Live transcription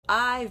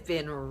I've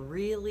been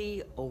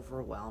really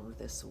overwhelmed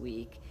this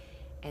week,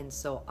 and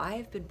so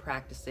I've been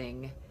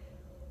practicing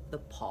the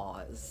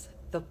pause.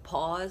 The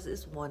pause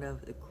is one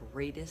of the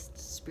greatest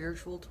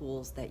spiritual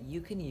tools that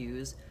you can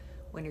use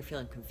when you're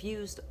feeling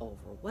confused,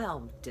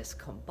 overwhelmed,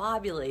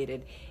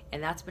 discombobulated,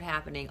 and that's been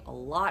happening a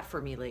lot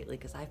for me lately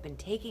because I've been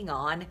taking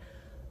on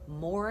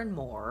more and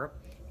more,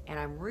 and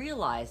I'm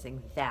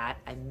realizing that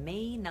I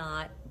may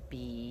not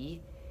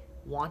be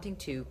wanting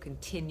to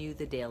continue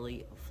the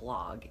daily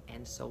vlog.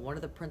 And so one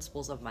of the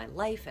principles of my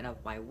life and of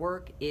my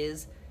work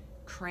is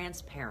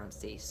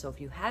transparency. So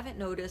if you haven't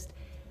noticed,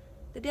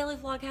 the daily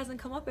vlog hasn't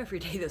come up every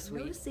day this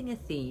week. I'm noticing a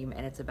theme,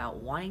 and it's about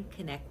wanting to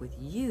connect with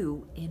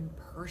you in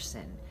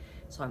person.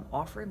 So I'm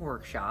offering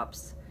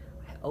workshops.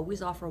 I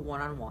always offer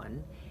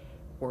one-on-one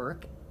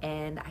work,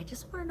 and I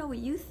just want to know what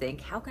you think.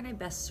 How can I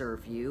best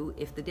serve you?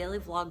 If the daily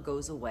vlog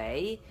goes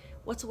away,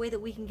 what's a way that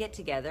we can get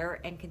together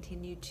and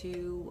continue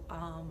to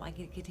I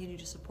can continue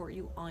to support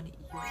you on your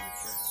journey?